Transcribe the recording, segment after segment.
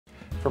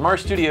From our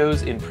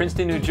studios in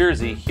Princeton, New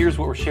Jersey, here's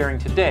what we're sharing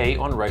today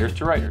on Writers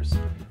to Writers.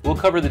 We'll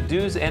cover the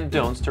do's and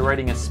don'ts to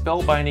writing a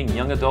spellbinding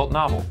young adult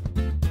novel.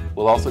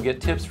 We'll also get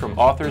tips from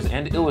authors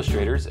and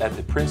illustrators at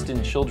the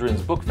Princeton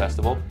Children's Book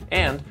Festival,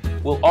 and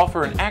we'll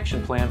offer an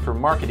action plan for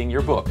marketing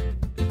your book.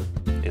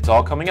 It's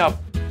all coming up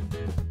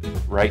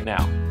right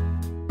now.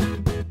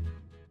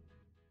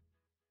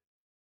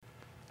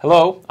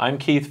 Hello, I'm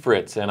Keith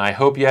Fritz, and I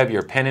hope you have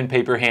your pen and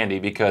paper handy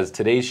because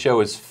today's show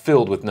is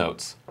filled with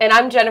notes. And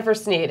I'm Jennifer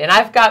Sneed, and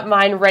I've got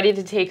mine ready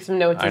to take some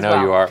notes as well. I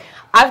know you are.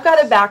 I've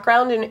got a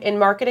background in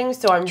marketing,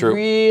 so I'm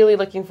really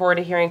looking forward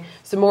to hearing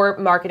some more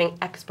marketing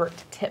expert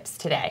tips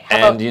today.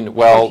 How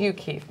about you,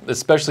 Keith?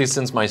 Especially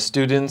since my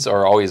students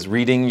are always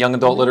reading young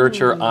adult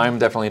literature, I'm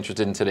definitely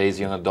interested in today's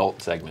young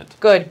adult segment.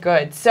 Good,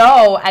 good.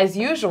 So, as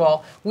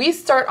usual, we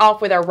start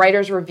off with our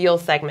Writer's Reveal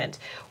segment.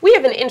 We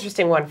have an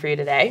interesting one for you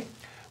today.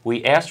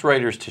 We asked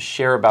writers to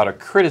share about a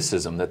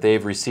criticism that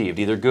they've received,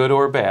 either good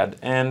or bad,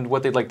 and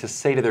what they'd like to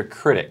say to their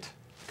critic.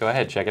 Go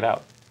ahead, check it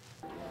out.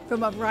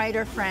 From a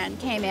writer friend,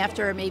 came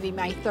after maybe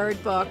my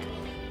third book.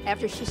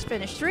 After she's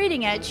finished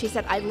reading it, she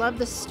said, I love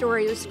the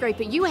story, it was great,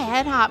 but you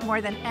head hop more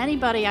than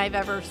anybody I've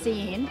ever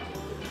seen,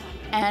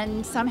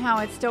 and somehow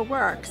it still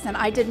works. And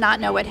I did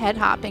not know what head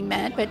hopping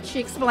meant, but she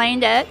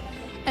explained it,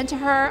 and to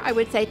her, I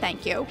would say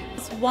thank you.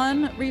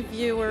 One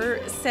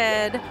reviewer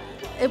said,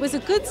 it was a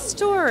good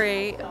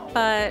story,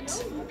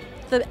 but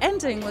the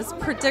ending was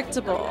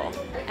predictable.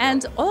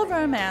 And all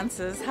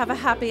romances have a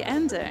happy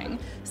ending.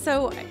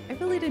 So I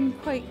really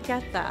didn't quite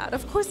get that.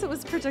 Of course it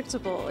was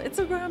predictable. It's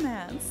a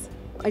romance.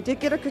 I did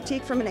get a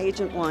critique from an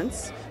agent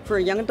once for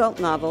a young adult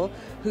novel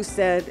who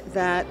said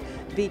that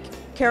the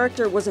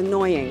character was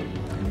annoying.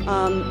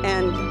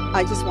 And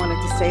I just wanted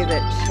to say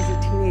that she's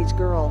a teenage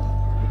girl.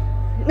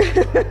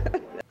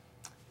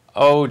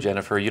 Oh,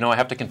 Jennifer, you know, I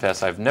have to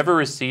confess, I've never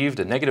received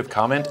a negative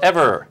comment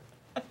ever.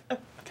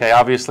 Okay,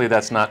 obviously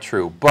that's not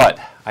true, but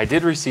I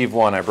did receive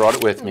one. I brought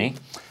it with me.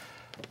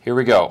 Here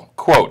we go.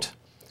 Quote,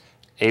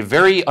 a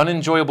very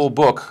unenjoyable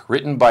book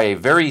written by a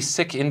very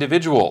sick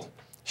individual.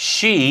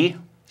 She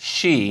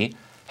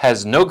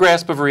has no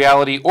grasp of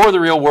reality or the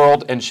real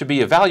world and should be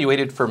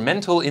evaluated for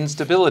mental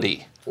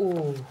instability.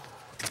 Ooh.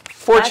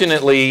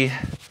 Fortunately,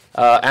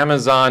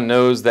 Amazon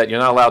knows that you're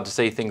not allowed to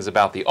say things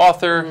about the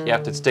author. You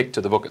have to stick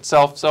to the book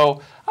itself.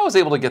 So I was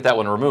able to get that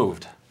one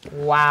removed.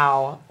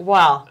 Wow.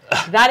 Well,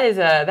 that is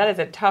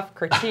a tough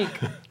critique,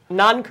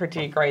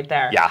 non-critique right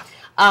there. Yeah.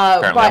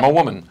 Apparently I'm a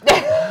woman.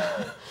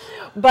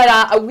 But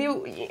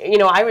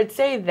I would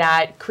say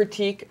that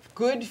critique,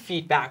 good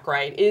feedback,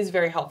 right, is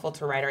very helpful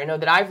to a writer. I know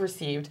that I've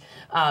received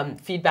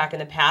feedback in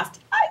the past.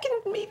 I can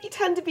maybe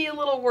tend to be a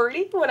little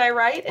wordy when I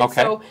write,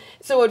 and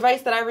so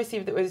advice that I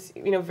received that was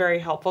very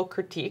helpful,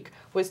 critique,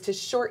 was to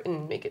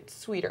shorten, make it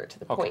sweeter to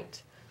the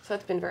point. So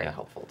that's been very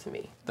helpful to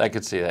me. I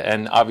could see that,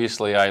 and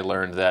obviously I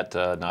learned that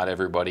not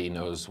everybody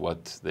knows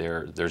what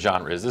their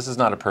genre is. This is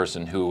not a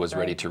person who was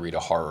ready to read a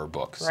horror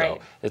book, so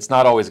it's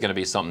not always going to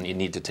be something you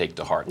need to take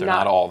to heart. They're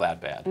not all that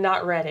bad.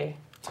 Not ready.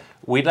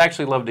 We'd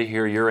actually love to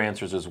hear your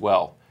answers as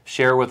well.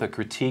 Share with a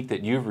critique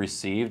that you've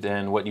received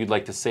and what you'd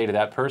like to say to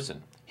that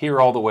person. Here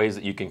are all the ways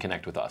that you can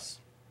connect with us.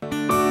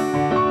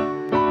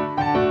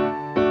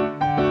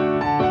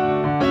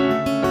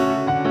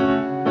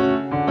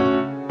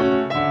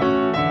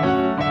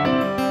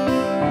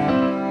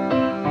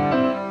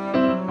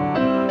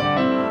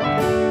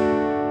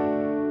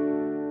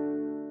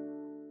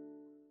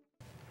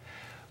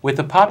 With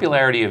the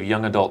popularity of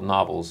young adult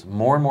novels,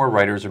 more and more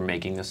writers are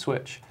making the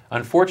switch.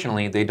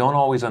 Unfortunately, they don't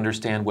always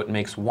understand what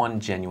makes one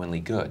genuinely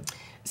good.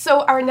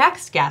 So our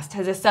next guest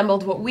has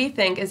assembled what we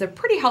think is a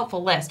pretty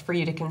helpful list for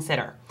you to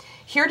consider.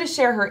 Here to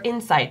share her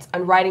insights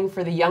on writing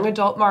for the young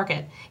adult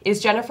market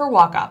is Jennifer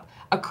Walkup,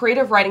 a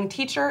creative writing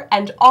teacher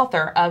and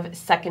author of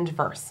Second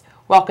Verse.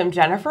 Welcome,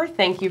 Jennifer.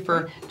 Thank you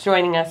for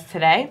joining us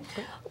today.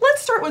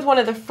 Let's start with one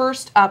of the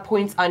first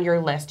points on your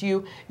list.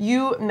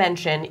 You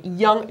mentioned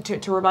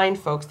to remind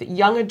folks that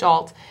young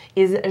adult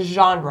is a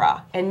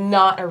genre and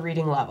not a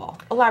reading level.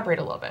 Elaborate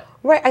a little bit.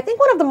 Right. I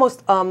think one of the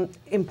most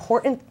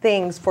important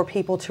things for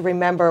people to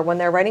remember when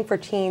they're writing for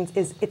teens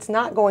is it's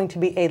not going to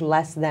be a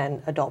less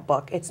than adult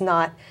book. It's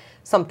not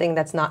something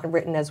that's not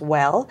written as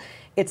well.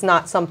 It's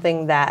not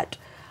something that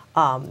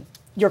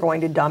you're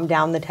going to dumb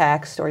down the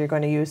text or you're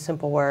going to use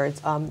simple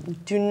words.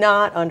 Do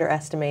not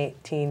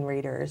underestimate teen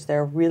readers.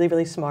 They're really,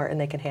 really smart and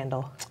they can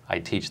handle I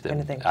teach them.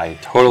 anything. I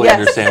totally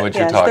understand what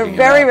you're talking about. They're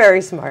very,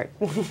 very smart.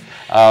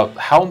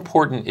 How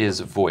important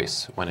is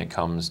voice when it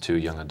comes to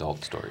young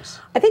adult stories?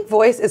 I think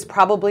voice is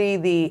probably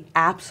the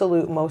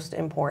absolute most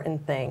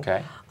important thing.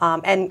 Okay.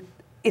 And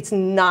it's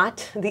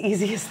not the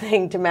easiest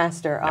thing to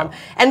master.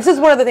 And this is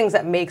one of the things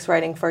that makes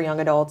writing for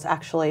young adults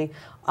actually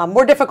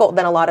more difficult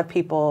than a lot of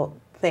people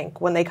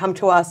think. When they come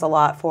to us a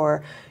lot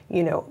for,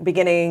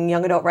 beginning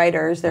young adult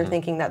writers, they're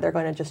thinking that they're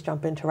going to just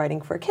jump into writing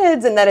for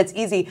kids and that it's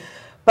easy.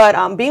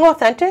 But being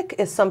authentic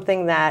is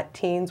something that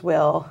teens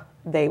will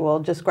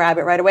just grab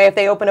it right away. If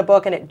they open a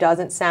book and it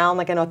doesn't sound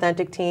like an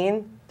authentic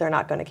teen, they're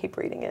not going to keep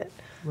reading it.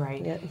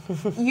 Right. Yeah.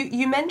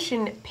 You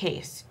mentioned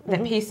pace.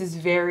 That pace is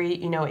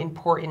very,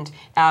 important,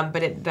 but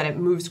that it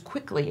moves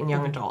quickly in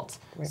young adults.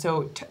 Right.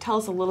 So tell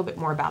us a little bit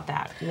more about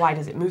that. Why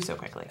does it move so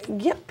quickly?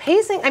 Yeah,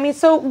 pacing. I mean,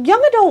 so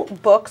young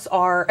adult books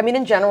are, I mean,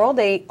 in general,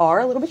 they are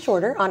a little bit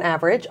shorter on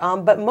average,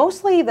 but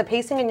mostly the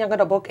pacing in young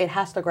adult book, it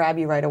has to grab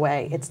you right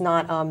away. It's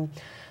not,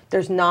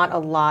 there's not a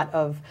lot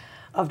of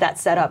that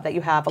setup that you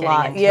have in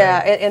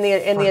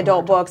the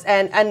adult books,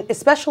 and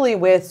especially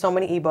with so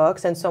many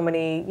ebooks and so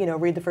many,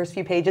 read the first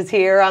few pages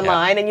here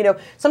online, and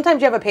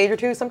sometimes you have a page or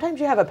two,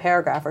 sometimes you have a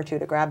paragraph or two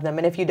to grab them,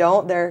 and if you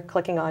don't, they're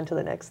clicking on to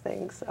the next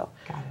thing. So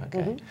got it.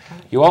 Okay.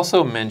 You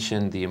also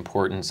mentioned the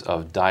importance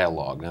of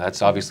dialogue. Now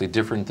that's obviously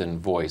different than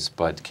voice,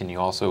 but can you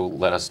also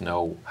let us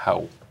know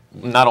how,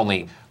 not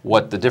only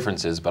what the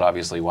difference is, but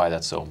obviously why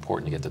that's so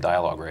important to get the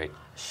dialogue right?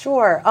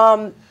 Sure.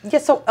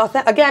 So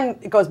again,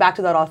 it goes back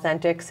to that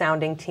authentic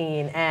sounding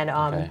teen,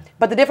 and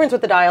but the difference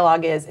with the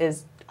dialogue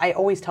is I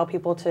always tell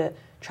people to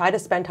try to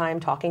spend time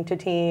talking to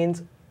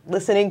teens,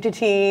 listening to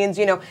teens.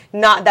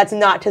 That's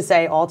not to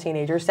say all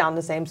teenagers sound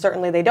the same.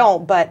 Certainly they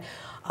don't, but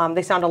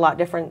they sound a lot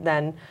different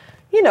than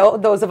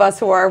those of us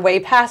who are way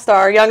past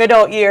our young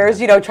adult years,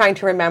 trying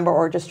to remember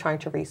or just trying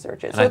to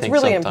research it. And so it's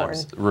really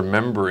sometimes important.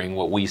 Remembering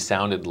what we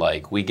sounded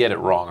like, we get it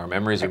wrong. Our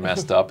memories are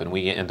messed up, and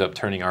we end up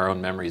turning our own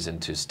memories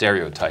into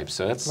stereotypes.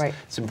 So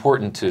it's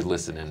important to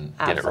listen and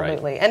get it right.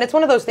 Absolutely. And it's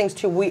one of those things,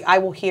 too, I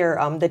will hear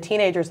the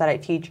teenagers that I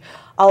teach,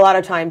 a lot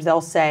of times they'll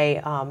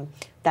say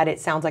that it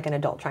sounds like an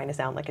adult trying to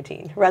sound like a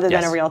teen rather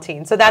than a real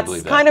teen. So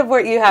that's kind of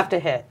where you have to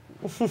hit.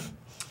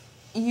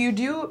 You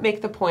do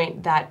make the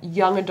point that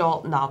young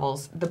adult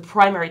novels, the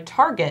primary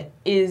target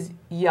is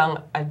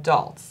young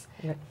adults.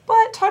 Right.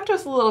 But talk to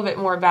us a little bit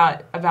more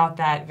about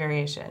that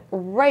variation.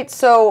 Right.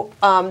 So,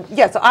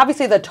 so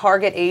obviously the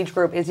target age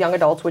group is young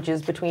adults, which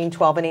is between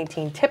 12 and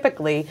 18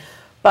 typically.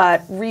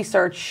 But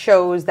research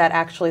shows that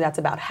actually that's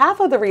about half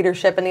of the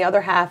readership, and the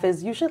other half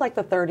is usually like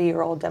the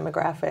 30-year-old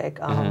demographic,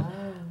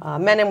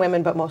 men and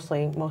women, but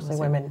mostly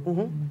women.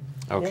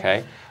 Mm-hmm.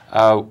 Okay.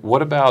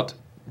 What about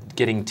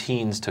getting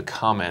teens to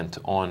comment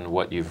on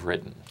what you've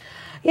written?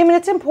 Yeah, I mean,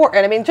 it's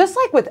important. I mean, just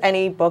like with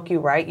any book you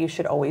write, you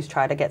should always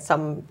try to get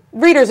some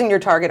readers in your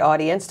target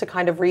audience to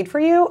kind of read for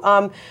you.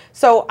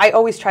 So I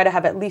always try to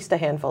have at least a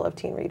handful of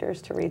teen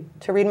readers to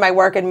read my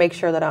work and make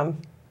sure that I'm,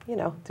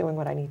 doing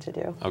what I need to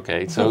do.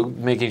 Okay, so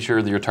making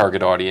sure that your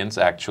target audience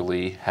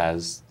actually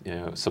has,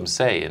 some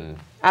say in.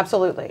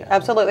 Absolutely,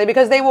 absolutely,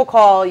 because they will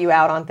call you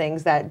out on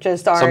things that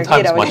just aren't,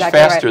 sometimes much exactly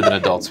faster right. than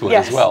adults would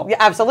as well. Yeah,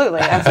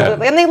 absolutely,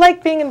 and they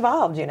like being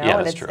involved, Yeah,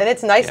 and that's true.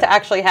 it's nice to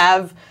actually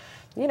have,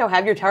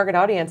 have your target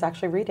audience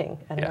actually reading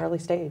at an early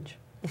stage.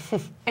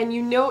 And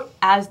you note,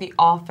 as the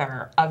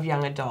author of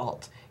young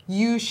adult,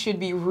 you should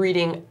be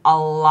reading a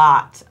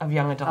lot of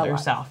young adult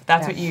yourself.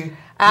 That's what you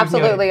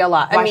absolutely a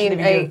lot. Why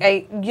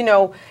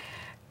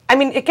I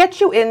mean, it gets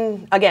you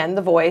in, again,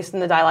 the voice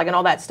and the dialogue and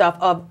all that stuff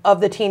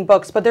of the teen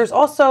books, but there's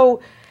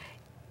also,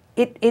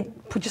 it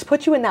just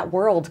puts you in that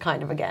world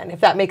kind of again, if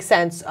that makes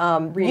sense.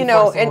 And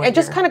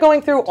just kind of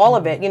going through all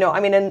of it, I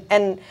mean,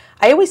 and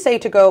I always say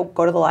to go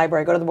to the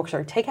library, go to the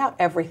bookstore, take out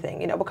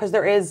everything, because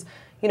there is,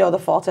 The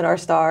Fault in Our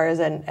Stars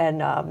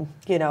and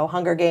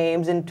Hunger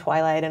Games and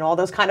Twilight and all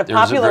those kind of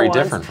popular very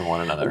ones. different from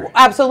one another.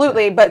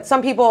 Absolutely, but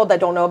some people that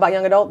don't know about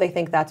young adult, they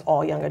think that's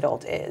all young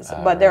adult is.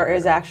 But there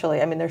is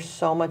actually, I mean, there's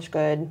so much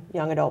good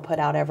young adult put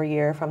out every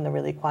year, from the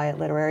really quiet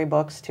literary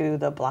books to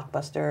the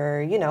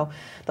blockbuster,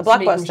 the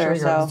blockbuster. Making sure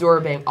you're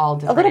absorbing all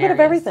different a little bit areas. of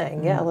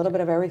everything, a little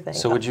bit of everything.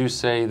 So would you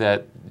say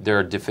that there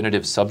are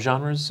definitive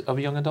subgenres of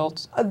young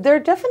adults? There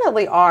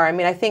definitely are. I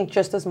mean, I think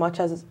just as much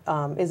as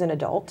is an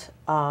adult.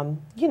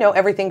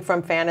 Everything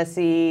from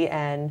fantasy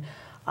and,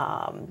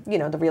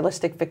 the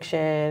realistic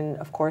fiction,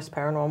 of course,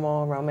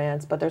 paranormal,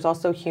 romance, but there's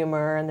also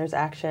humor, and there's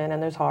action,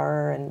 and there's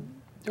horror, and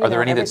Are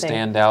there any everything. that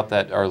stand out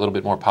that are a little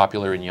bit more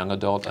popular in young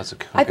adult as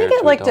compared I think to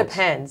it adults? adults?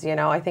 Depends.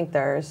 I think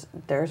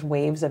there's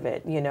waves of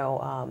it.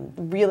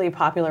 Really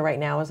popular right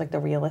now is like the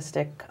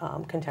realistic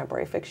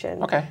contemporary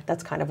fiction. Okay.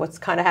 That's kind of what's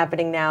kind of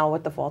happening now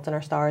with The Fault in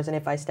Our Stars and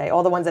If I Stay.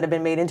 All the ones that have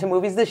been made into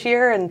movies this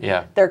year, and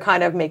they're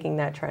kind of making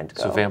that trend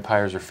go. So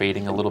vampires are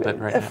fading a little bit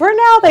right now? For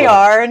now they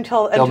are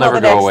until never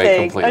the go next away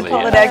thing. completely,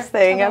 Until the next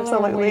thing,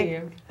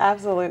 absolutely.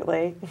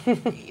 Absolutely.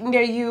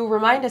 You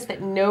remind us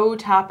that no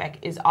topic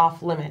is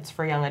off limits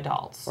for young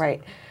adults.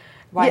 Right.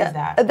 Why is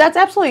that? That's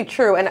absolutely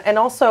true, and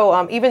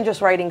also even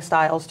just writing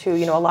styles too.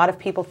 A lot of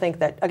people think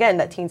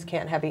that teens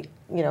can't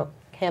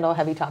handle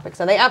heavy topics,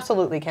 and they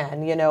absolutely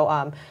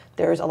can.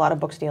 There's a lot of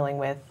books dealing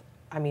with,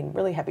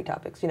 really heavy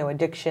topics.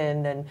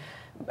 Addiction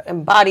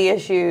and body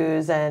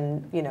issues,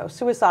 and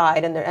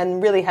suicide,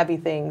 and really heavy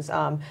things.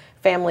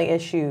 Family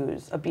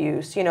issues,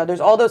 abuse. There's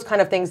all those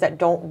kind of things that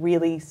don't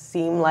really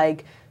seem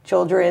like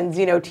children's,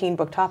 teen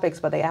book topics,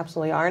 but they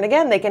absolutely are. And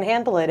again, they can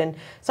handle it. And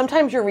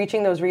sometimes you're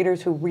reaching those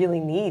readers who really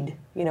need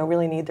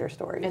their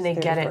stories. And they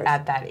get it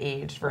at that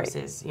age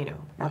versus, much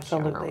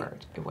Absolutely. younger where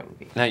it wouldn't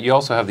be. Now, you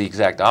also have the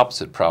exact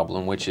opposite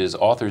problem, which is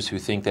authors who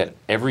think that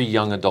every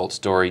young adult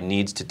story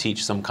needs to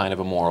teach some kind of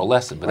a moral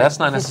lesson. But that's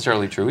not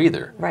necessarily true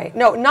either. Right.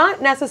 No,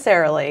 not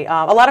necessarily.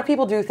 A lot of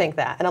people do think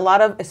that. And a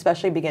lot of,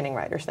 especially beginning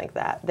writers, think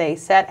that. They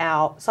set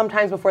out,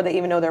 sometimes before they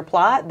even know their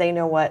plot, they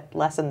know what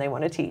lesson they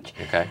want to teach.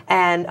 Okay.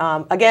 And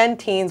again,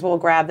 teens will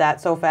grab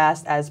that so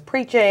fast as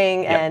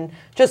preaching and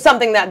just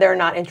something that they're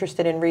not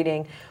interested in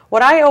reading.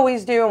 What I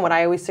always do and what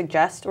I always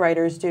suggest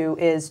writers do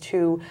is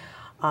to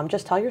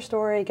just tell your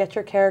story, get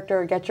your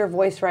character, get your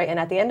voice right, and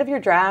at the end of your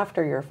draft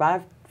or your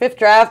fifth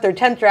draft or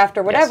 10th draft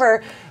or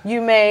whatever,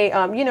 you may,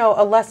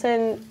 a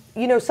lesson,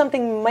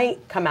 something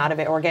might come out of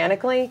it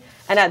organically,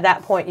 and at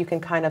that point you can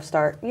kind of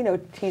start,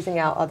 teasing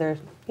out other,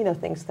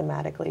 things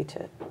thematically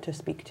to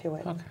speak to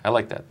it. Okay. I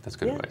like that. That's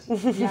good advice.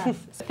 Yes.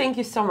 Thank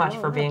you so much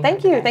for being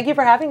Thank here you. today. Thank you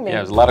for having me. Yeah,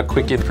 there's a lot of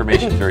quick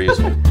information, very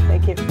useful.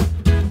 Thank you.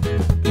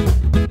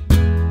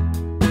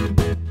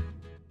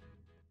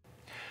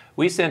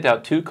 We sent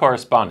out 2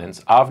 correspondents,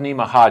 Avni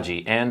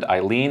Mahaji and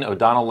Eileen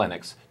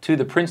O'Donnell-Lennox, to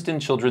the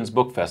Princeton Children's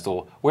Book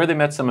Festival, where they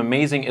met some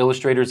amazing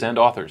illustrators and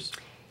authors.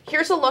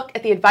 Here's a look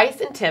at the advice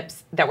and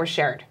tips that were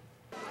shared.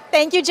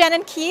 Thank you, Jen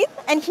and Keith.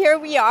 And here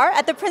we are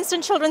at the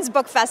Princeton Children's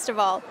Book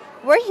Festival.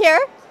 We're here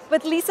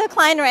with Lesa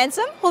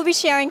Cline-Ransome, who will be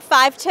sharing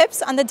 5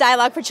 tips on the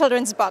dialogue for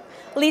children's book.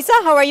 Lesa,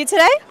 how are you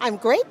today? I'm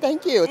great,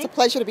 thank you. It's a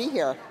pleasure to be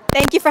here.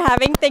 Thank you for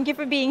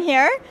being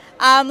here.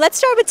 Let's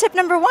start with tip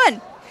number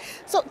 1.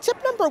 So tip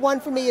number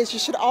 1 for me is you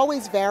should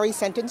always vary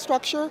sentence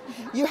structure.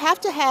 You have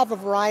to have a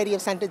variety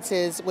of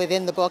sentences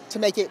within the book to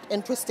make it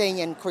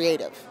interesting and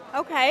creative.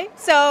 Okay,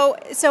 so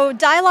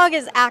dialogue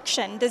is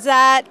action.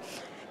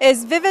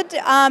 Is vivid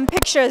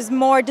pictures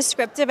more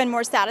descriptive and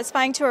more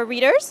satisfying to our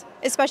readers,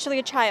 especially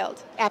a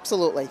child?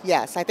 Absolutely,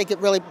 yes. I think it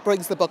really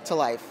brings the book to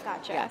life.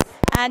 Gotcha. Yes.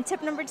 And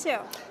tip number 2?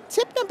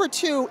 Tip number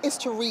 2 is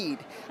to read.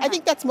 I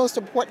think that's the most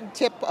important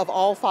tip of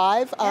all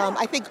 5.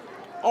 I think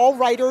all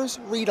writers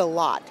read a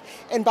lot.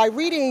 And by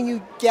reading,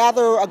 you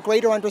gather a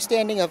greater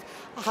understanding of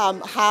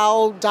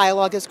how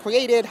dialogue is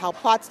created, how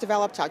plots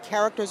developed, how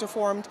characters are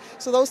formed.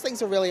 So those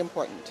things are really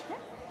important.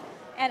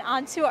 And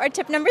on to our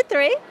tip number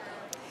 3.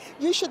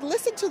 You should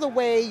listen to the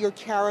way your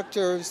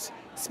characters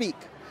speak.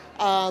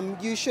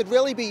 You should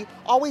really be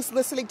always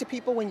listening to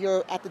people when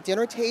you're at the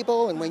dinner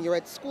table and when you're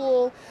at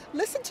school.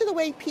 Listen to the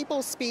way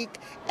people speak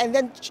and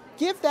then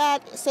give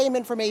that same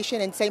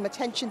information and same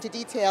attention to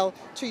detail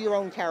to your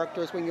own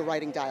characters when you're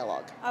writing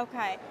dialogue.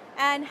 Okay.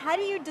 And how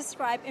do you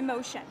describe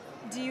emotion?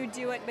 Do you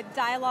do it with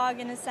dialogue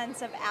in a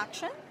sense of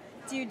action?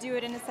 Do you do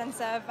it in a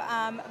sense of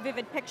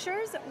vivid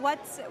pictures?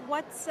 What's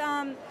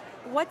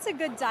a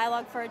good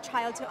dialogue for a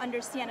child to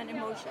understand an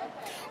emotion?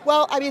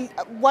 Well, I mean,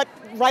 what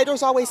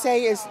writers always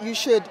say is you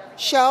should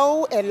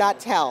show and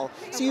not tell.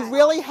 So you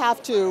really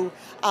have to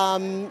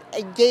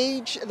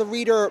engage the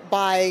reader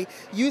by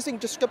using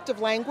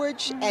descriptive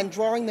language and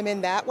drawing them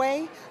in that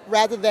way,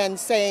 rather than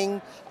saying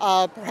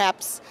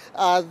perhaps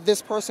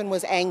this person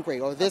was angry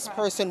or this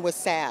person was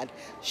sad.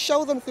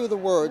 Show them through the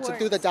words and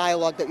through the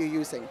dialogue that you're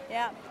using.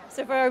 Yeah.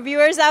 So for our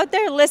viewers out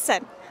there,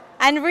 listen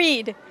and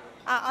read.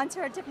 On to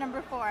our tip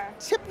number 4.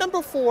 Tip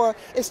number 4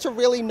 is to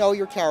really know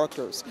your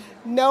characters.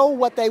 Know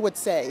what they would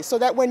say, so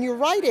that when you're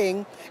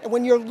writing and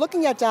when you're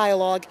looking at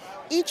dialogue,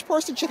 each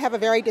person should have a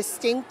very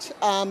distinct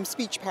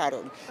speech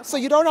pattern. So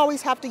you don't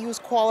always have to use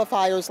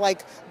qualifiers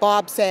like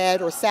Bob said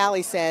or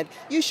Sally said.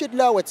 You should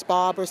know it's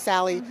Bob or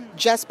Sally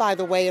just by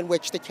the way in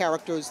which the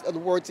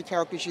words the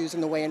characters use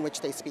and the way in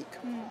which they speak.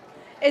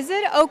 Is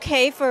it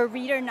okay for a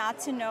reader not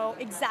to know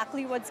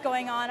exactly what's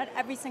going on at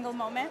every single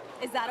moment?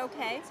 Is that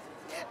okay?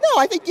 No,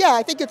 I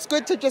think it's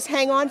good to just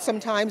hang on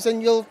sometimes,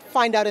 and you'll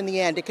find out in the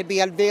end. It could be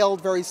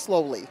unveiled very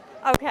slowly.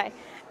 Okay.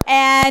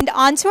 And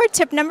on to our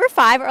tip number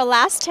 5, our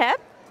last tip.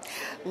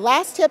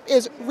 Last tip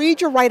is read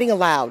your writing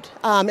aloud.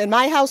 In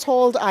my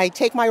household, I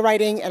take my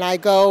writing and I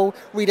go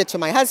read it to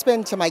my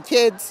husband, to my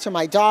kids, to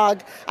my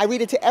dog. I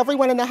read it to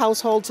everyone in the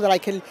household so that I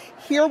can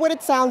hear what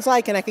it sounds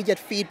like and I can get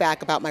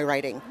feedback about my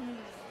writing.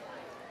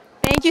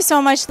 Thank you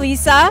so much,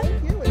 Lesa.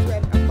 Thank you. It's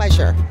been a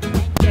pleasure.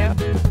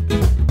 Thank you.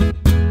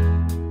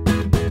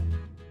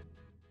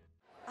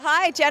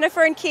 Hi,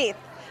 Jennifer and Keith.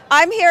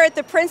 I'm here at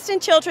the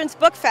Princeton Children's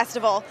Book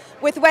Festival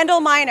with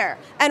Wendell Miner,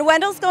 and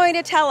Wendell's going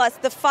to tell us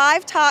the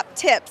 5 top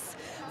tips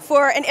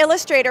for an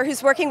illustrator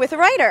who's working with a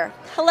writer.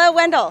 Hello,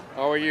 Wendell.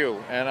 How are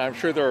you? And I'm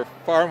sure there are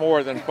far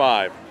more than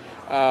 5.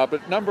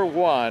 But number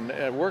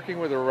 1, working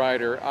with a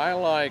writer, I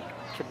like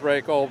to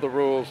break all the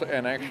rules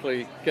and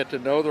actually get to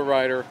know the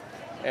writer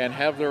and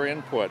have their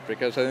input,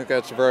 because I think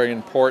that's very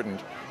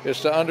important,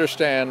 is to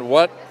understand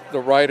what the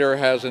writer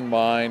has in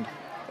mind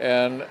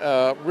and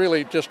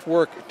really just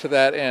work to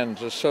that end,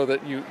 just so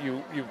that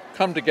you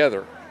come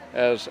together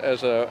as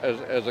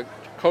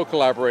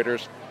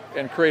co-collaborators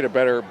and create a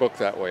better book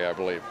that way, I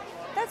believe.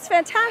 That's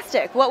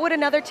fantastic. What would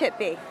another tip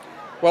be?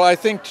 Well, I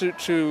think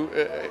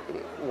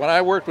when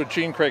I worked with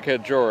Jean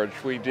Craighead George,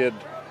 we did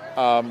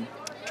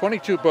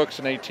 22 books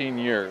in 18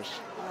 years.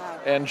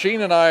 And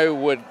Jean and I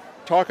would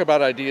talk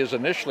about ideas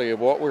initially of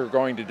what we were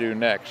going to do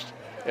next.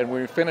 And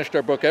when we finished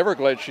our book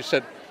Everglades, she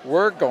said,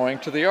 we're going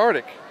to the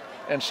Arctic.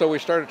 And so we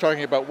started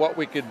talking about what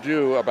we could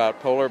do about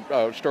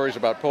stories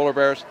about polar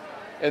bears.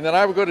 And then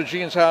I would go to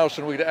Jean's house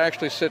and we'd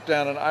actually sit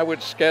down and I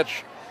would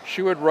sketch.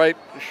 She would write,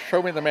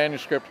 show me the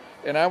manuscript,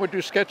 and I would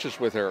do sketches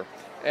with her.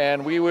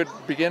 And we would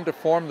begin to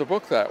form the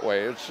book that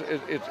way.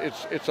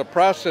 It's a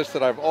process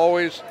that I've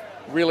always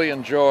really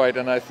enjoyed,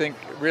 and I think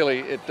really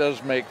it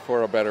does make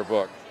for a better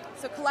book.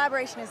 So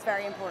collaboration is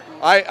very important.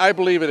 I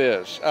believe it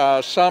is.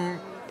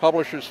 Some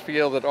publishers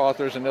feel that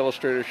authors and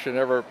illustrators should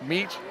never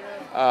meet,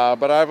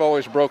 but I've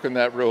always broken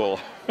that rule.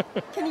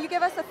 Can you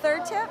give us a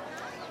third tip?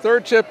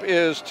 Third tip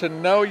is to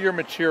know your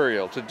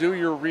material, to do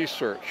your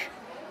research.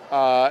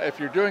 If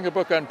you're doing a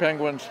book on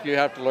penguins, you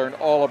have to learn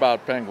all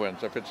about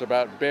penguins. If it's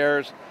about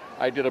bears,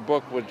 I did a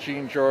book with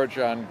Jean George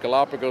on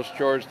Galapagos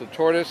George the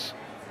tortoise.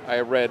 I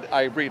read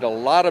a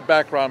lot of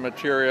background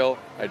material.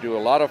 I do a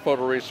lot of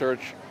photo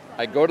research.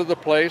 I go to the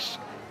place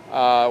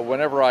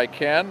whenever I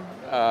can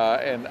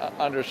and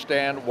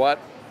understand what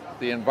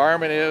the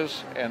environment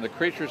is and the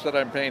creatures that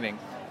I'm painting.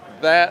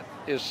 That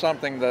is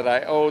something that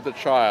I owe the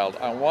child.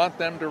 I want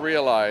them to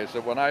realize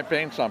that when I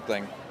paint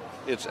something,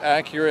 it's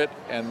accurate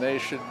and they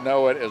should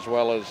know it as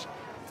well as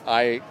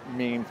I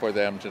mean for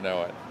them to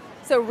know it.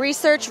 So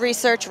research,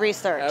 research,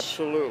 research.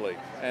 Absolutely.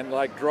 And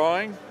like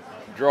drawing,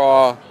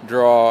 draw,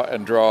 draw,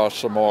 and draw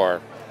some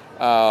more.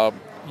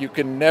 You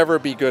can never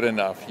be good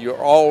enough. You're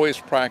always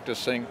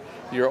practicing.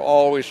 You're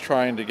always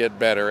trying to get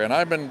better. And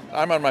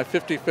I'm on my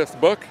 55th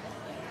book,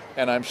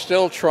 and I'm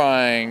still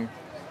trying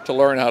to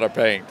learn how to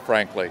paint,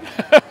 frankly.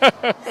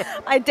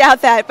 I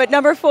doubt that. But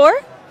number 4?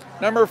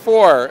 Number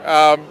 4,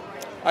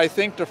 I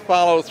think to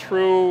follow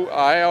through,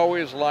 I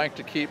always like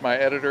to keep my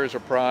editors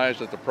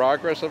apprised of the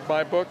progress of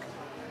my book.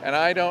 And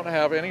I don't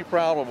have any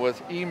problem with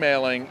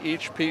emailing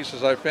each piece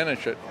as I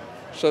finish it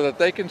so that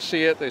they can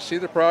see it, they see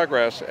the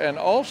progress, and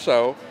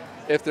also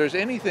if there's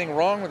anything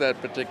wrong with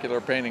that particular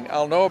painting,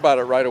 I'll know about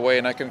it right away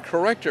and I can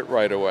correct it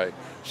right away.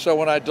 So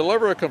when I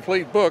deliver a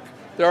complete book,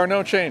 there are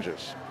no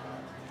changes.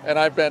 And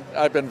I've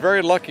been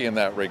very lucky in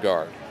that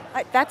regard.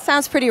 That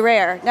sounds pretty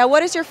rare. Now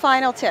what is your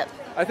final tip?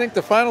 I think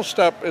the final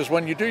step is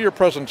when you do your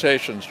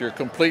presentations, your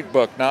complete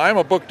book. Now I'm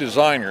a book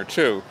designer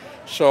too.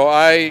 So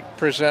I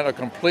present a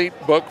complete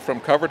book from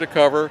cover to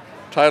cover,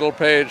 title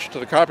page to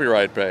the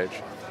copyright page.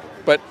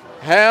 But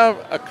have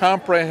a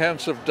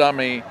comprehensive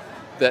dummy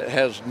that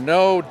has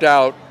no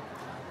doubt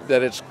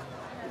that it's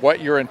what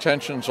your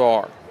intentions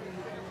are.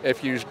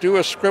 If you do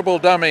a scribble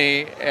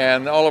dummy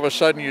and all of a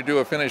sudden you do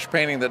a finished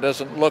painting that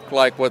doesn't look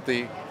like what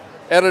the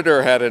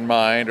editor had in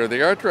mind or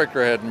the art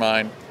director had in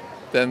mind,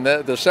 then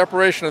the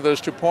separation of those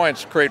 2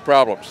 points create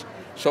problems.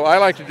 So I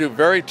like to do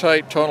very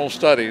tight tonal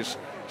studies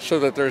so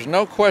that there's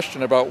no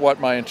question about what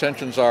my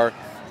intentions are,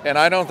 and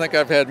I don't think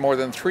I've had more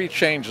than 3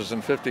 changes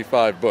in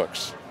 55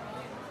 books.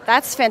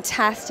 That's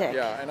fantastic.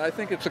 Yeah, and I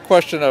think it's a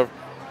question of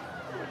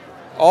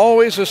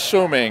always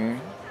assuming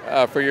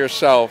for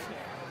yourself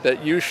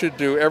that you should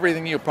do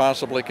everything you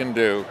possibly can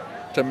do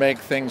to make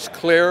things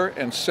clear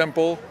and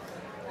simple,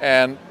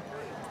 and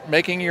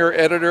making your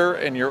editor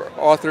and your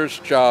author's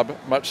job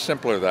much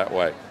simpler that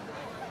way.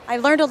 I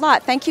learned a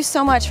lot. Thank you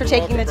so much for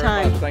taking the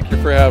time. Thank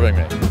you for having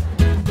me.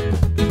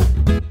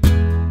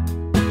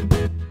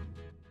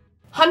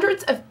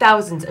 Hundreds of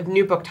thousands of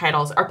new book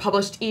titles are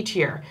published each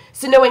year,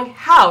 so knowing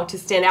how to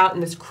stand out in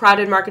this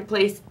crowded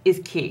marketplace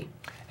is key.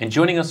 And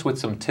joining us with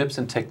some tips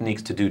and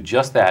techniques to do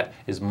just that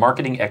is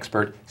marketing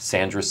expert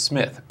Sandra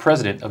Smith,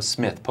 president of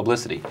Smith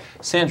Publicity.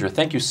 Sandra,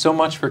 thank you so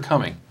much for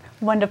coming.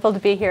 Wonderful to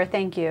be here.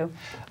 Thank you.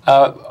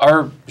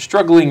 Our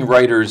struggling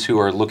writers who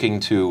are looking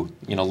to,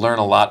 learn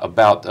a lot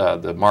about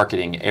the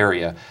marketing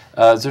area,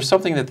 is there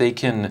something that they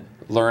can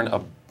learn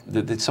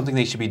that's something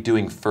they should be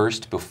doing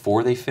first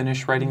before they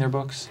finish writing their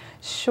books?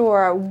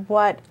 Sure.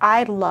 What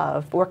I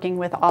love working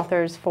with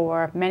authors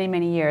for many,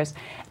 many years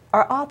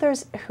are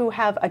authors who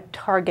have a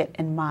target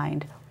in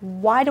mind.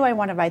 Why do I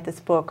want to write this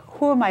book?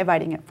 Who am I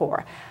writing it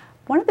for?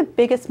 One of the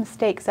biggest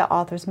mistakes that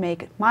authors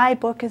make, my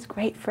book is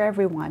great for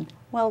everyone.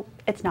 Well,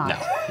 it's not.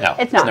 No,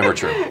 it's not. Never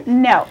true.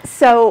 No.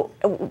 So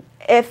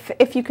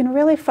if you can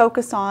really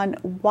focus on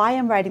why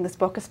I'm writing this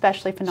book,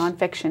 especially for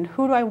nonfiction,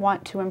 who do I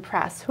want to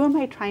impress? Who am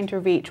I trying to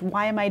reach?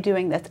 Why am I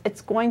doing this?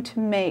 It's going to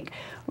make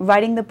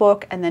writing the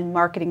book and then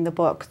marketing the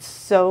book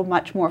so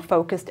much more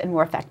focused and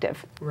more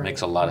effective. Right,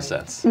 Makes a lot of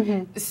sense.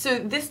 Mm-hmm. So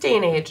this day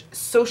and age,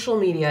 social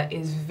media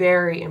is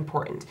very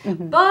important,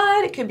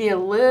 but it could be a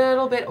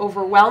little bit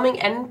overwhelming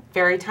and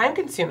very time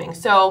consuming.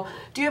 So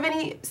do you have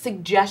any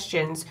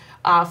suggestions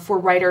for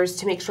writers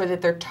to make sure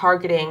that they're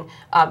targeting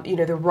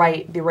the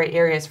right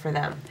areas for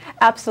them?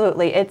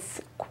 Absolutely.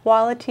 It's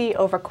quality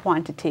over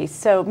quantity.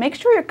 So make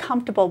sure you're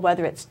comfortable,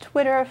 whether it's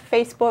Twitter,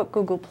 Facebook,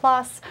 Google+.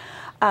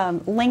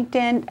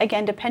 LinkedIn,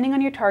 again, depending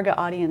on your target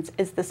audience,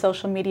 is the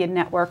social media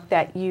network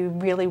that you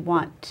really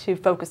want to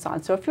focus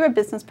on. So if you're a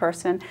business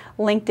person,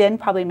 LinkedIn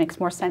probably makes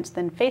more sense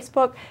than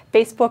Facebook.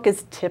 Facebook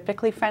is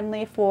typically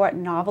friendly for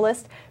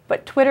novelists,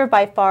 but Twitter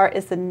by far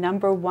is the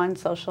 #1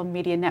 social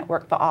media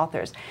network for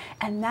authors.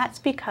 And that's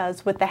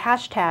because with the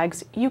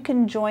hashtags, you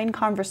can join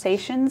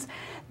conversations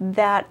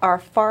that are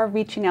far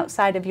reaching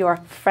outside of your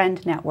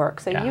friend network.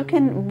 So you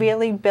can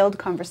really build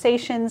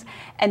conversations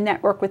and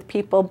network with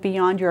people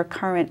beyond your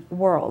current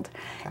world.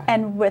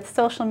 And with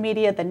social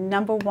media, the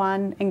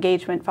 #1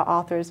 engagement for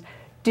authors,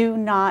 do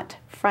not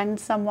friend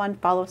someone,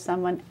 follow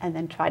someone, and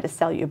then try to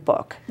sell your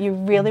book. You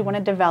really want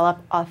to develop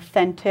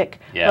authentic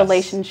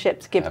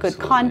relationships, give good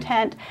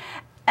content,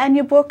 and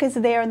your book is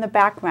there in the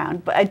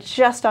background. But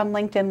just on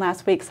LinkedIn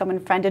last week, someone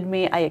friended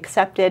me, I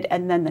accepted,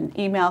 and then an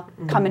email,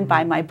 come and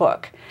buy my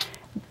book.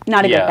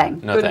 Not a good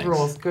thing. No, good thanks.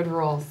 rules, good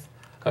rules.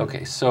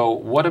 Okay, so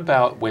what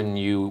about when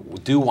you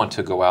do want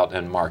to go out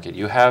and market?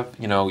 You have,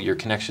 you know, your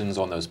connections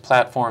on those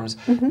platforms.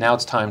 Now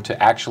it's time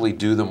to actually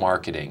do the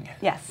marketing.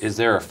 Yes. Is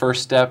there a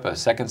first step, a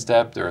second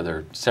step? Are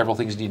there several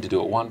things you need to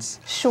do at once?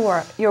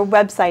 Sure. Your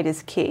website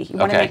is key. You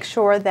want to Okay. make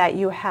sure that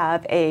you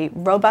have a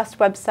robust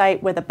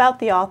website with about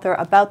the author,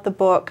 about the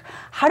book,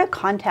 how to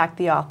contact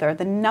the author.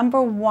 The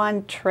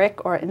 #1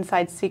 trick or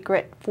inside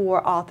secret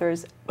for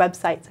authors'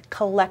 websites,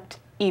 collect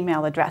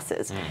email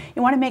addresses.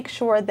 You want to make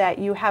sure that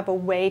you have a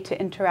way to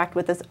interact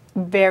with this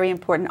very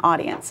important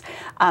audience.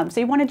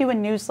 So you want to do a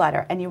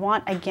newsletter, and you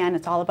want, again,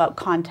 it's all about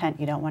content.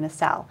 You don't want to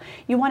sell.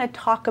 You want to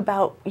talk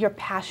about your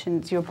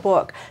passions, your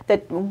book,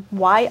 that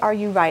why are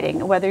you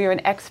writing, whether you're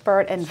an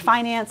expert in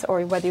finance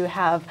or whether you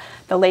have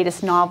the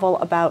latest novel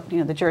about, you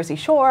know, the Jersey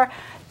Shore.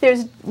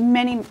 There's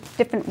many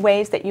different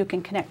ways that you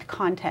can connect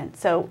content.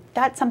 So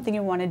that's something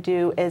you want to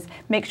do, is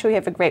make sure you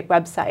have a great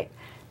website.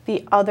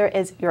 The other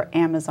is your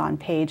Amazon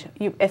page,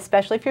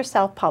 especially if you're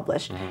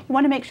self-published. You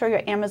want to make sure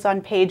your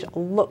Amazon page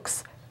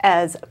looks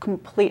as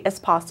complete as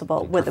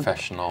possible. With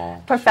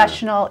professional.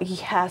 Professional,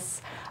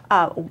 yes.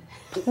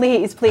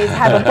 Please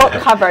have a book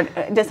cover.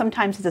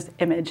 Sometimes it's this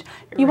image.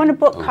 You want a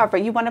book cover.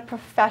 You want a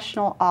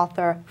professional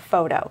author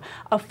photo,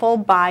 a full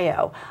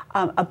bio,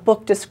 a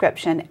book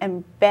description,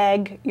 and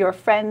beg your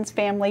friends,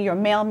 family, your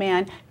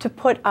mailman to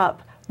put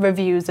up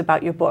reviews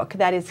about your book.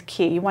 That is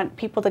key. You want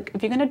people to,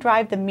 if you're going to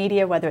drive the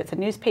media, whether it's a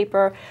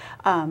newspaper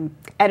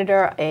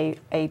editor, a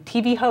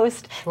TV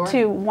host,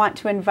 to want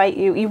to invite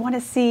you, you want to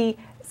see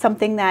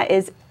something that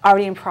is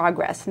already in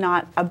progress,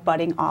 not a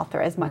budding author,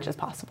 as much as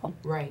possible.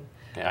 Right.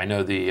 Yeah, I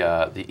know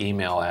the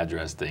email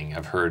address thing.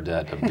 I've heard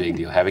that a big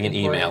deal. Having an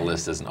email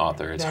list as an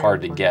author, it's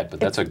hard to get, but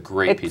that's a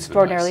great piece of advice.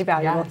 Extraordinarily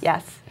valuable,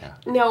 yes.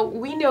 Now,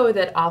 we know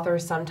that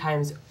authors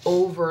sometimes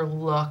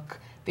overlook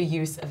the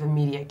use of a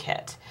media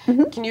kit.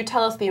 Can you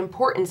tell us the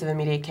importance of a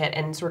media kit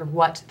and sort of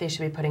what they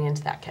should be putting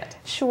into that kit?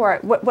 Sure.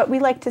 What we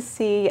like to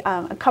see,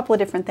 a couple of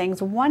different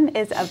things. One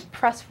is a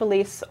press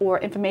release or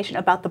information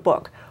about the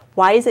book.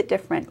 Why is it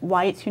different?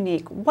 Why it's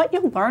unique? What you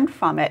learned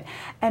from it?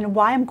 And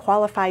why I'm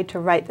qualified to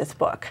write this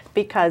book?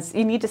 Because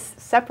you need to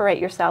separate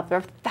yourself. There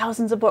are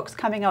thousands of books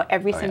coming out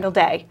every single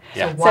day.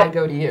 So why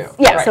go to you?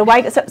 Yeah. Right. So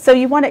why? So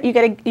you want to. You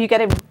got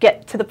to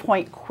get to the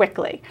point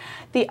quickly.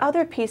 The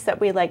other piece that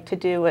we like to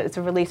do is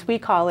a release we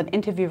call an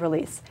interview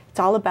release. It's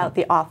all about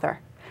the author.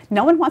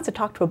 No one wants to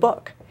talk to a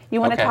book. You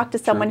want to talk to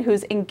someone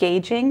who's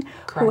engaging,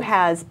 who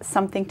has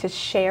something to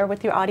share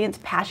with your audience,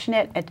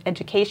 passionate,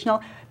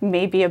 educational,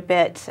 maybe a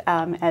bit,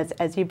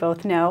 as you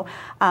both know,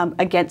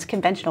 against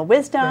conventional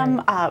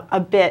wisdom, a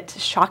bit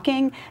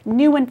shocking,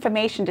 new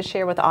information to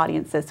share with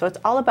audiences. So it's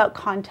all about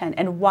content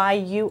and why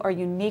you are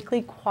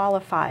uniquely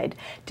qualified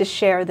to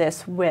share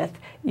this with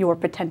your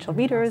potential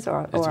readers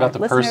or listeners. It's about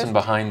the person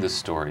behind the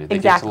story. They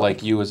get to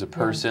like you as a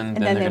person,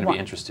 then they're going to be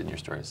interested in your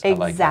stories.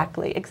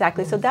 Exactly.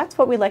 So that's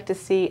what we like to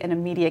see in a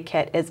media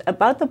kit, is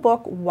about the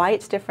book, why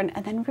it's different,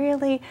 and then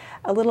really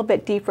a little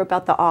bit deeper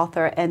about the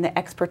author and the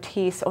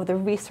expertise or the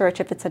research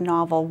if it's a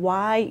novel.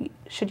 Why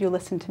should you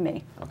listen to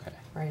me? Okay.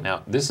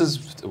 Now, this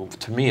is,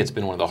 to me, it's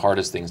been one of the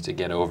hardest things to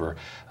get over.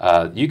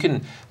 You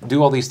can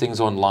do all these things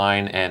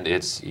online, and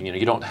it's, you know,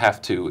 you don't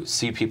have to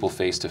see people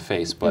face to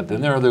face, but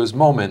then there are those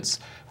moments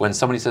when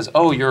somebody says,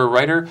 oh, you're a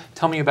writer?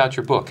 Tell me about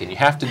your book. And you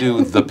have to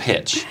do the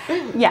pitch.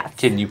 Yes.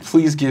 Can you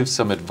please give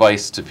some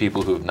advice to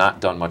people who have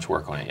not done much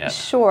work on it yet?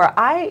 Sure.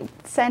 I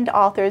send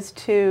authors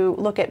to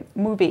look at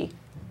movie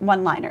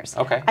one-liners.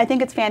 Okay. I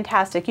think it's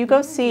fantastic. You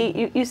go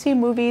see, you see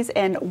movies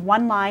in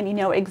one line, you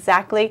know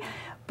exactly,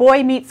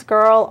 boy meets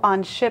girl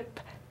on ship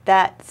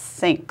that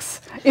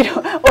sinks, you know,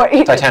 or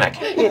Titanic.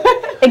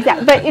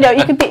 Exactly, but you know,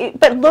 you can be.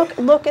 But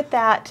look at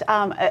that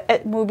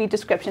at movie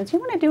descriptions. You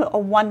want to do a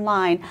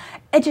one-line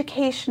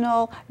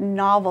educational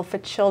novel for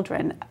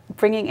children,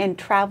 bringing in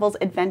travels,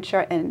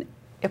 adventure, and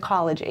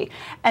ecology.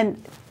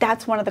 And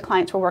that's one of the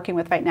clients we're working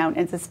with right now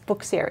in this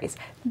book series.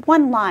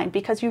 One line,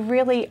 because you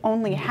really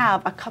only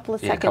have a couple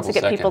of seconds to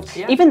get people.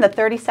 Even the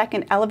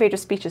 30-second elevator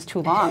speech is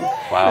too long.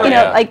 Wow.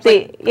 Like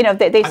they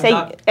say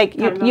like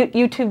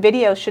YouTube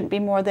videos shouldn't be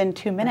more than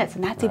 2 minutes,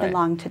 and that's even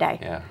long today.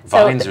 Yeah.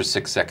 Vines are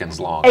 6 seconds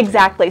long.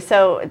 Exactly.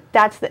 So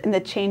that's in the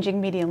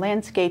changing media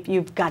landscape.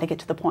 You've got to get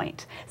to the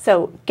point.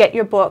 So get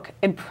your book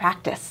and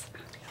practice.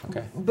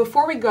 Okay.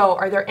 Before we go,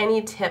 are there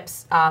any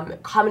tips,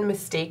 common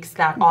mistakes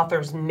that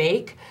authors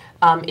make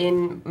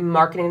in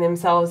marketing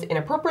themselves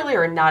inappropriately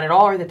or not at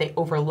all, or that they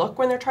overlook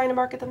when they're trying to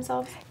market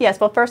themselves?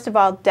 Yes, well, first of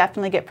all,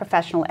 definitely get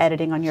professional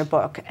editing on your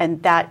book,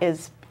 and that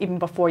is even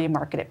before you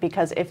market it,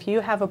 because if you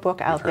have a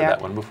book out there, I've heard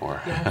that one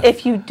before.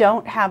 If you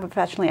don't have a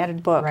professionally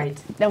edited book,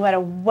 no matter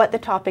what the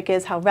topic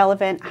is, how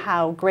relevant,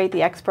 how great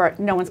the expert,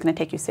 no one's going to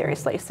take you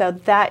seriously. So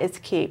that is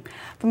key.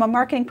 From a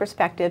marketing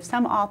perspective,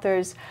 some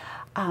authors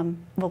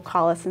will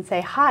call us and say,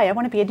 hi, I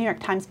want to be a New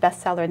York Times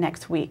bestseller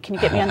next week. Can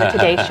you get me on the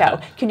Today Show?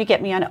 Can you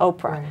get me on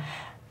Oprah?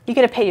 You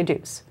got to pay your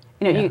dues.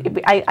 You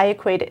know, I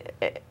equate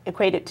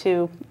it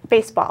to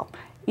baseball.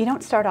 You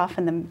don't start off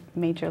in the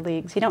major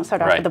leagues. You don't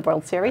start off with the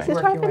World Series. You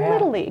start off in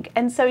Little League.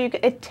 And so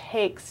it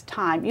takes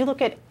time. You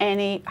look at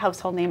any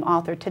household name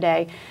author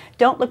today.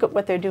 Don't look at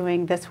what they're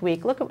doing this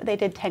week. Look at what they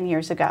did 10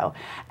 years ago.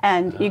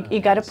 And you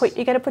got to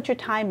put your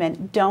time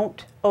in.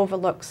 Don't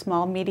overlook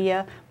small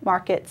media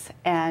markets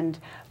and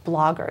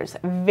bloggers.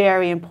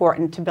 Very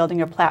important to building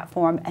your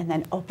platform and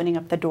then opening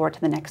up the door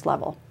to the next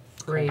level.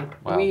 Great.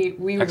 Wow. We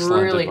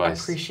really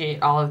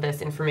appreciate all of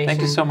this information.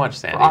 Thank you so much,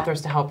 Sandy. For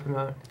authors to help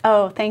promote.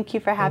 Oh, thank you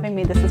for having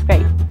me. This is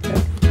great.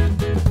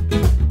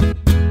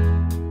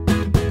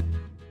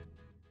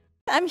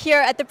 I'm here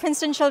at the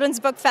Princeton Children's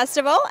Book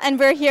Festival, and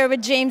we're here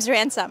with James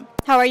Ransom.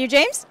 How are you,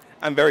 James?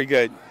 I'm very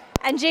good.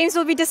 And James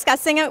will be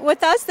discussing it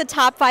with us, the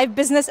top 5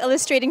 business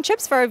illustrating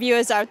tips for our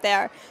viewers out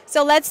there.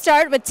 So let's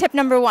start with tip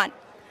number 1.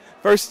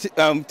 First,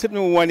 tip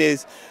number 1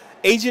 is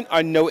agent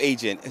or no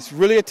agent. It's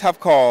really a tough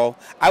call.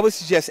 I would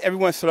suggest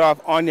everyone start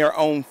off on their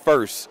own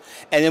first.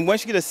 And then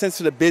once you get a sense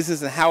of the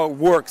business and how it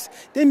works,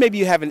 then maybe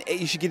you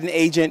should get an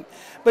agent.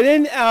 But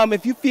then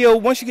if you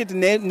feel, once you get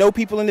to know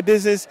people in the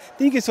business,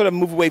 then you can sort of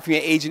move away from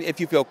your agent if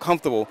you feel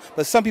comfortable.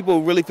 But some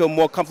people really feel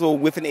more comfortable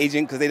with an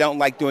agent because they don't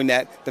like doing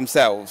that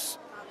themselves.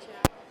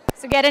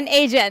 So get an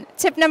agent.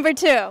 Tip number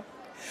 2.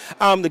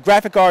 The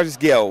Graphic Artists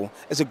Guild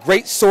is a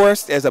great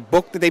source. There's a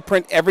book that they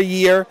print every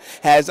year,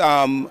 has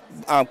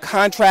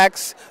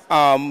contracts,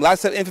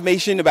 lots of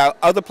information about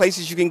other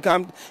places you can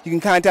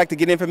contact to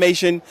get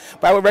information.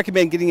 But I would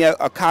recommend getting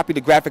a copy of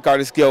the Graphic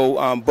Artists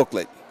Guild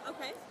booklet.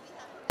 Okay.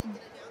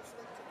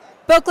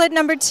 Booklet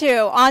number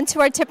 2. On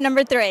to our tip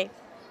number 3.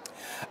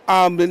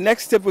 The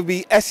next tip would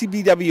be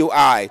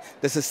SCBWI,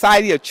 the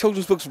Society of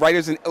Children's Books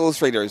Writers and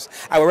Illustrators.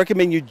 I would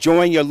recommend you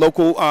join your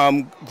local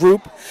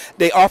group.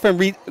 They often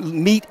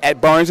meet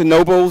at Barnes &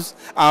 Nobles.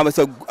 It's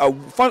a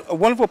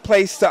wonderful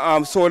place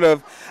to sort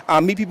of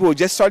meet people who are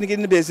just starting to get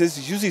into business.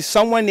 There's usually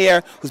someone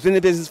there who's been in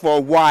the business for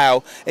a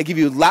while and give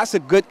you lots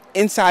of good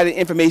insider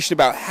information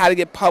about how to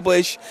get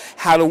published,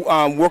 how to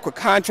work with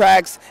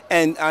contracts,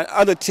 and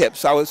other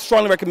tips. So I would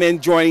strongly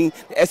recommend joining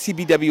the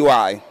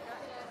SCBWI.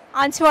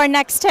 On to our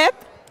next tip.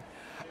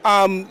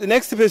 The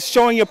next tip is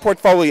showing your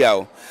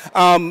portfolio.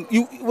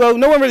 Well,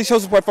 no one really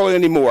shows a portfolio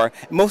anymore.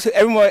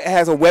 Everyone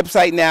has a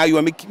website now. You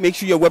want to make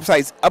sure your website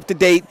is up to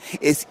date.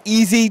 It's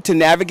easy to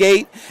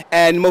navigate,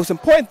 and the most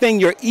important thing,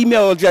 your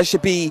email address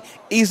should be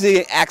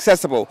easily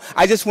accessible.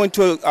 I just went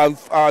to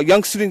a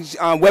young student's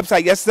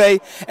website yesterday,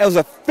 and it was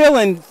a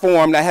fill-in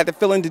form that I had to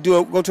fill in to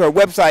go to her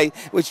website,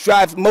 which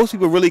drives most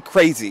people really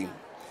crazy.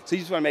 So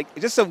you just want to make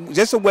just a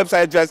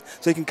website address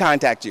so they can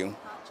contact you.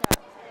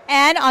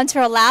 And on to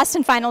our last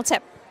and final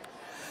tip.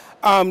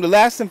 The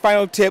last and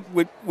final tip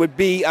would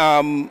be, we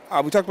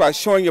talked about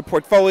showing your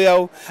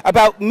portfolio,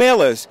 about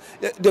mailers.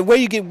 The way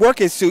you get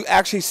work is to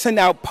actually send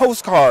out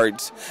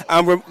postcards,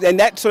 and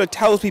that sort of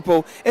tells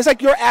people, it's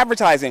like your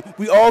advertising.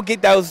 We all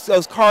get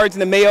those cards in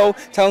the mail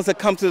telling us to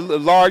come to the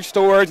large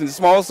stores and the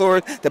small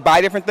stores to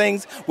buy different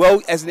things.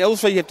 Well, as an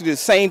illustrator, you have to do the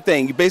same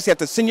thing. You basically have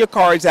to send your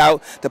cards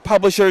out to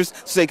publishers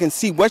so they can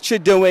see what you're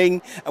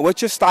doing and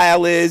what your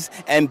style is,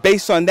 and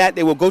based on that,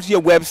 they will go to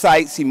your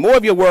website, see more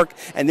of your work,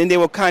 and then they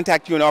will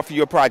contact you and offer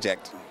your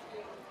project.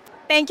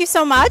 Thank you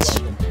so much.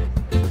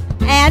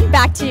 And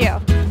back to you.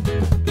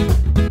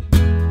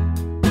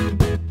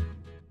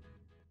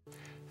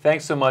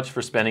 Thanks so much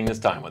for spending this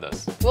time with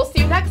us. We'll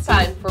see you next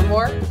time for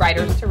more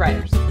Writers to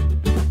Writers.